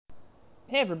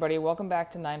Hey everybody, welcome back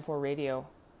to 9-4 Radio.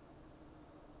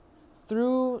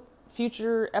 Through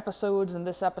future episodes and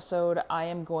this episode, I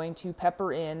am going to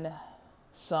pepper in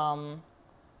some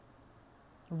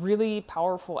really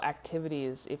powerful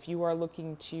activities if you are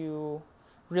looking to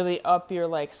really up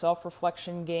your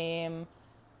self-reflection game,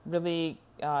 really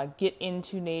get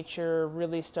into nature,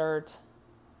 really start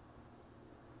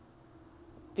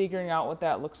figuring out what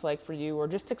that looks like for you, or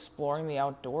just exploring the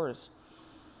outdoors.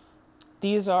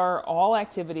 These are all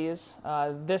activities,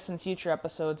 this and future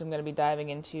episodes I'm going to be diving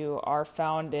into are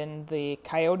found in the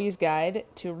Coyote's Guide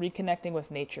to Reconnecting with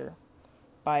Nature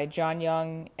by John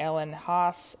Young, Alan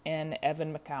Haas, and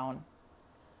Evan McCown.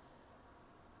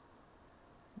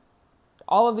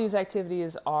 All of these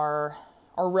activities are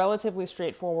relatively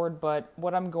straightforward, but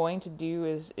what I'm going to do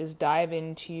is dive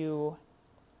into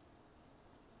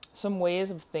some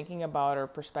ways of thinking about or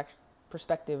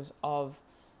perspectives of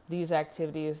these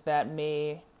activities that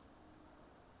may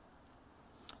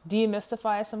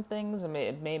demystify some things, and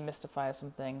it may mystify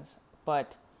some things,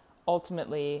 but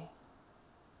ultimately,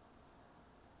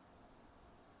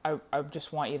 I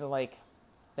just want you to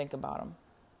think about them.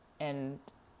 And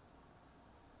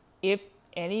if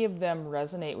any of them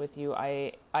resonate with you,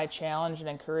 I challenge and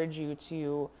encourage you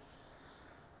to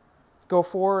go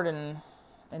forward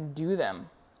and do them.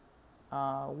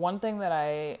 One thing that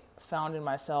I found in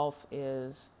myself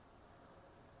is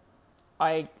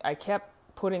I kept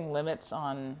putting limits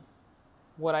on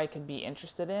what I could be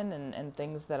interested in and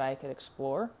things that I could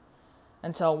explore,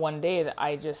 until one day that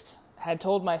I just had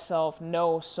told myself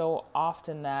no so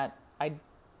often that I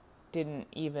didn't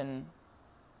even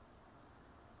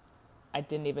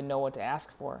know what to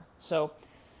ask for. So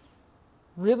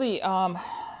really,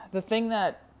 the thing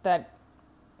that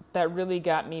really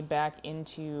got me back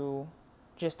into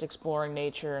just exploring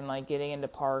nature and getting into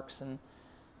parks and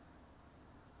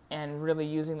really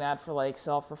using that for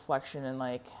self-reflection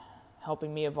and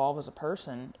helping me evolve as a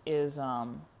person is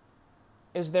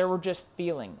there were just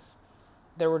feelings.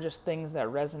 There were just things that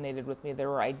resonated with me. There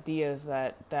were ideas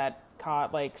that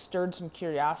caught, stirred some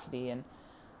curiosity, and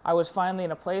I was finally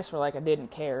in a place where I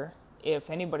didn't care if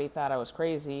anybody thought I was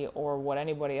crazy or what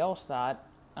anybody else thought.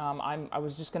 I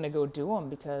was just going to go do them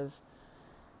because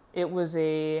it was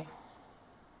a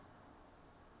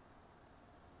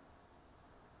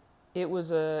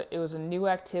new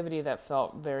activity that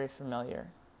felt very familiar.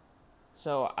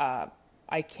 So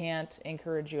I can't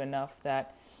encourage you enough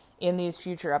that in these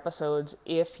future episodes,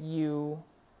 if you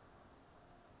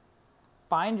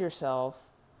find yourself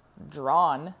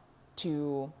drawn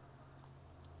to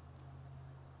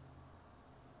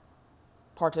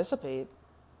participate,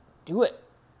 do it.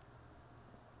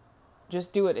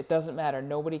 Just do it. It doesn't matter.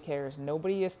 Nobody cares.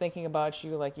 Nobody is thinking about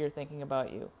you like you're thinking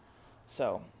about you.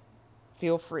 So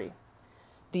feel free.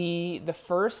 The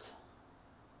first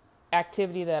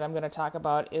activity that I'm going to talk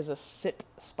about is a sit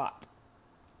spot.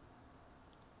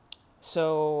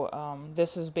 So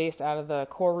this is based out of the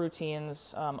core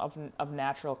routines of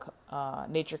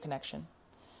nature connection.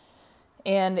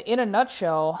 And in a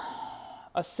nutshell,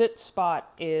 a sit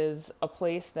spot is a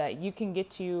place that you can get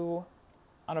to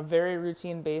on a very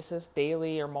routine basis,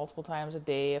 daily or multiple times a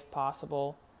day if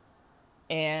possible.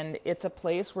 And it's a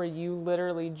place where you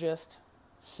literally just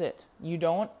sit.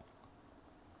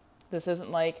 This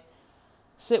isn't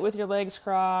sit with your legs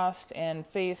crossed and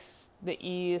face the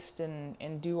east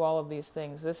and do all of these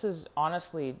things. This is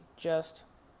honestly just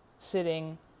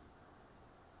sitting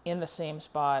in the same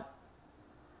spot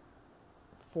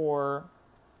for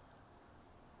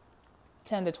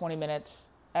 10 to 20 minutes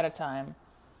at a time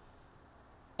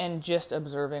and just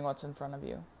observing what's in front of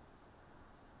you.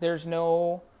 There's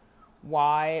no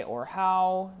why or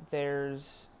how.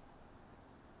 There's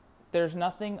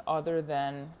nothing other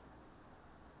than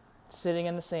sitting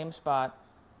in the same spot.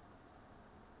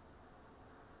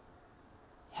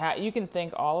 You can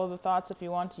think all of the thoughts if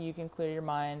you want to. You can clear your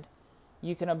mind.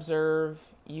 You can observe.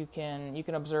 You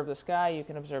can observe the sky. You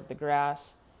can observe the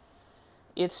grass.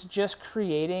 It's just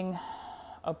creating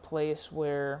a place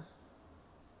where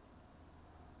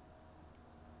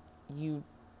you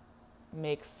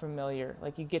make familiar.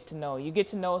 You get to know. You get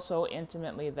to know so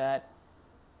intimately that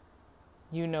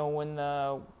you know when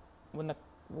the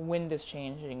wind is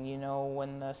changing, you know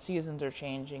when the seasons are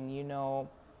changing, you know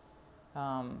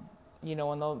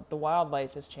when the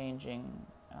wildlife is changing.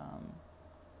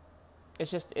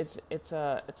 It's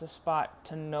a spot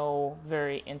to know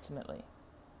very intimately.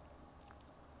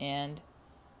 And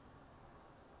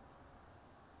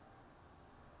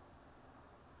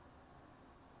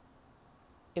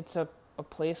it's a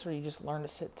place where you just learn to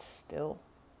sit still.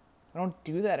 We don't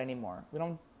do that anymore. We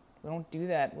don't do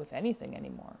that with anything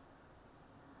anymore.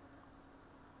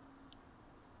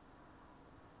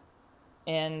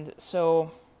 And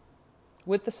so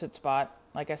with the sit spot,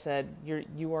 like I said,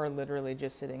 you are literally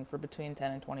just sitting for between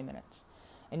 10 and 20 minutes,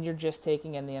 and you're just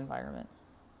taking in the environment.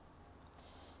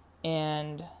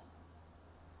 And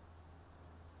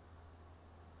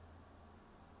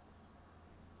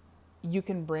you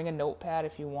can bring a notepad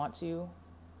if you want to.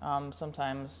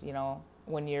 Sometimes,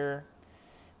 when you're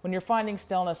finding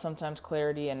stillness, sometimes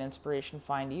clarity and inspiration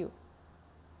find you.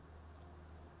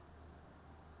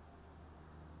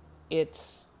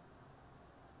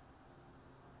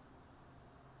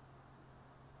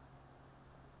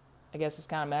 I guess it's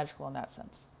kind of magical in that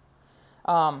sense.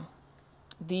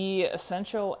 The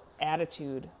essential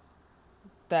attitude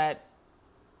that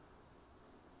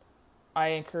I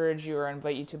encourage you or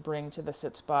invite you to bring to the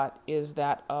sit spot is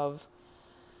that of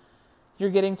you're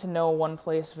getting to know one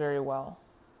place very well.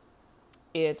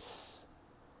 It's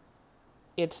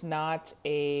not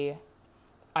a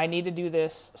I need to do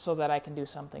this so that I can do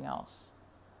something else.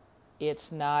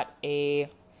 It's not a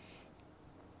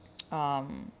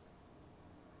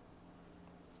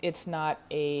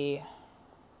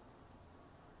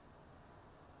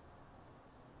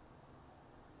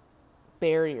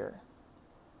barrier.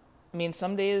 I mean,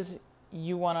 some days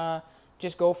you want to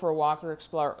just go for a walk or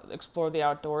explore the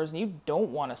outdoors, and you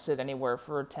don't want to sit anywhere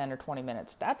for 10 or 20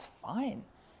 minutes. That's fine.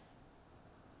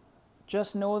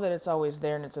 Just know that it's always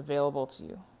there and it's available to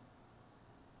you.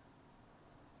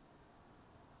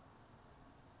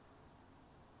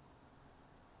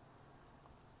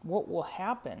 What will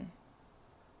happen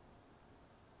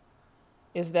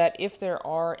is that if there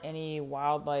are any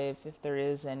wildlife, if there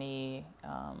is any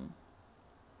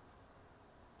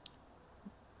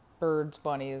birds,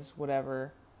 bunnies,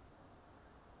 whatever,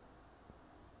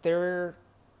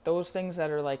 those things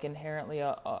that are like inherently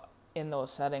in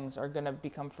those settings are going to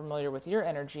become familiar with your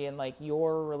energy, and like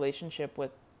your relationship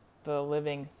with the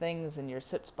living things in your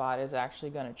sit spot is actually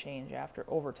going to change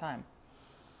over time.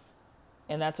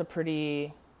 And that's a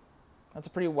pretty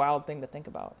wild thing to think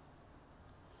about.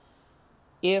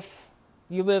 If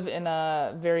you live in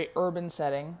a very urban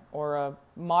setting or a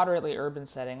moderately urban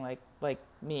setting, like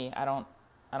me, I don't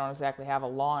exactly have a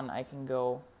lawn I can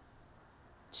go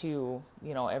to,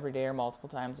 every day or multiple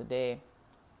times a day.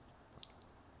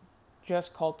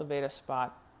 Just cultivate a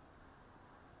spot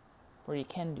where you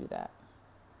can do that.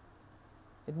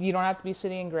 You don't have to be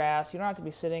sitting in grass. You don't have to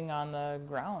be sitting on the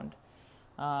ground.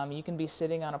 You can be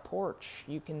sitting on a porch.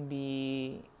 You can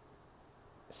be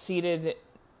seated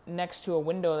next to a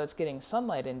window that's getting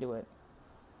sunlight into it.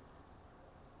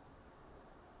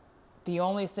 The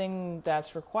only thing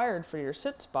that's required for your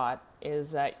sit spot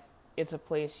is that it's a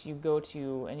place you go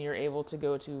to and you're able to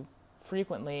go to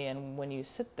frequently, and when you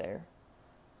sit there,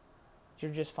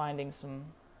 you're just finding some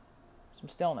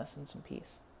stillness and some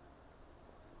peace.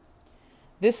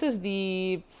 This is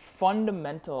the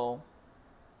fundamental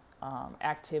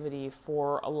activity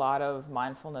for a lot of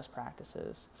mindfulness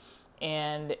practices,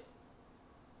 and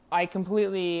I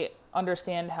completely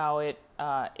understand how it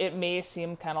may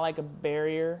seem kind of like a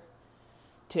barrier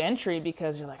to entry,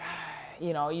 because you're like,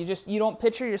 you don't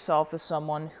picture yourself as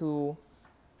someone who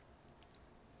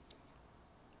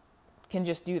can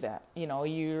just do that.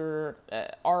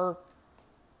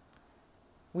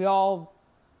 We all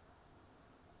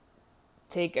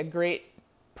take a great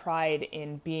pride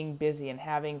in being busy and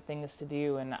having things to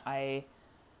do, and I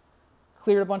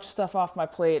cleared a bunch of stuff off my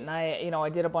plate, and I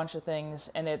did a bunch of things,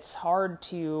 and it's hard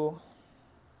to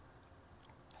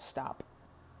stop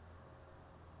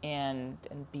and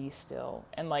be still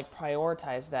and like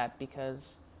prioritize that,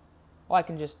 because I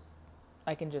can just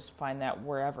find that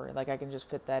wherever, like I can just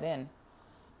fit that in.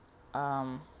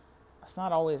 It's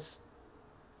not always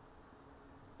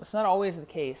the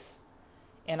case,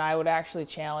 and I would actually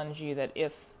challenge you that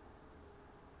if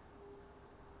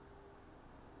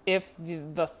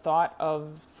the thought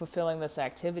of fulfilling this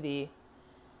activity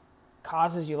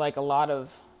causes you like a lot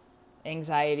of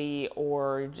anxiety,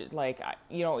 or like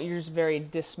you're just very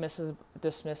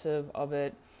dismissive of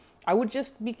it, I would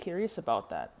just be curious about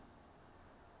that.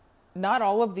 Not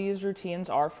all of these routines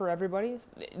are for everybody.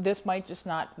 This might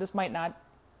not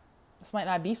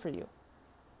be for you.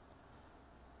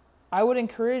 I would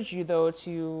encourage you though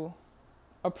to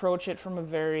approach it from a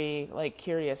very like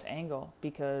curious angle,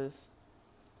 because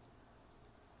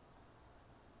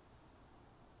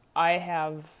I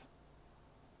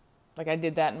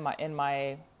did that in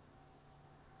my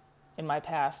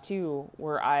past too,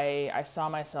 where I saw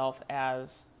myself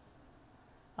as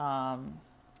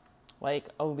like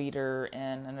a leader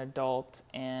and an adult,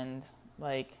 and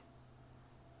like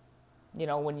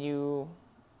when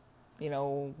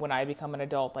I become an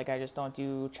adult, like I just don't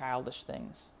do childish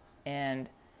things. And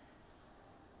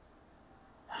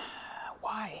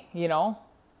why?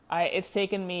 It's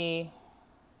taken me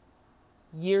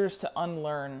years to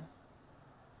unlearn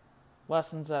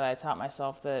lessons that I taught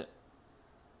myself that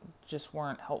just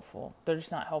weren't helpful. They're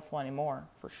just not helpful anymore,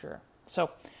 for sure.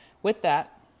 So with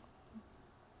that,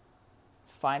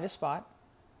 find a spot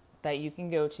that you can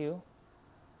go to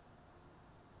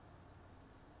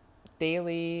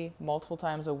daily, multiple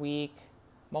times a week,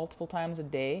 multiple times a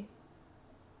day,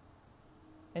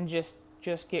 and just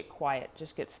get quiet,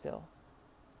 just get still.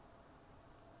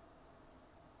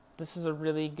 This is a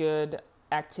really good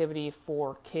activity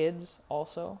for kids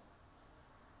also.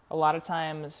 A lot of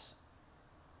times,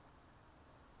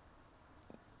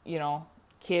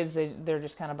 kids, they're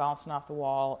just kind of bouncing off the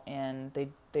wall, and they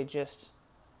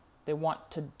want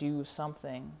to do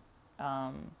something.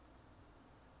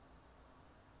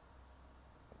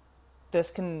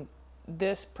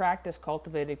 This practice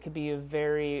cultivated could be a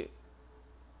very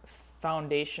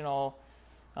foundational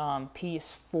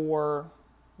piece for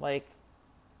like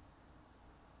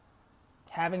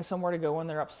having somewhere to go when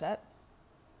they're upset,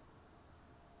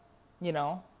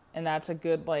 and that's a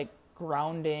good like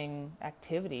grounding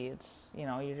activity. It's,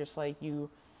 you're just like, you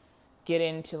get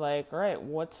into like, all right,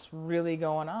 what's really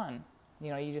going on?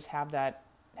 You just have that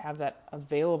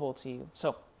available to you.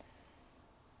 So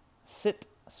sit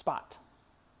spot.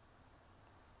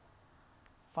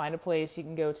 Find a place you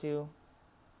can go to,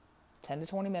 10 to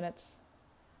 20 minutes.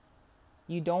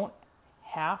 You don't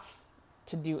have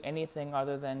to do anything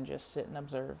other than just sit and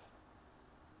observe.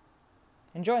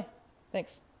 Enjoy.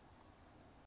 Thanks.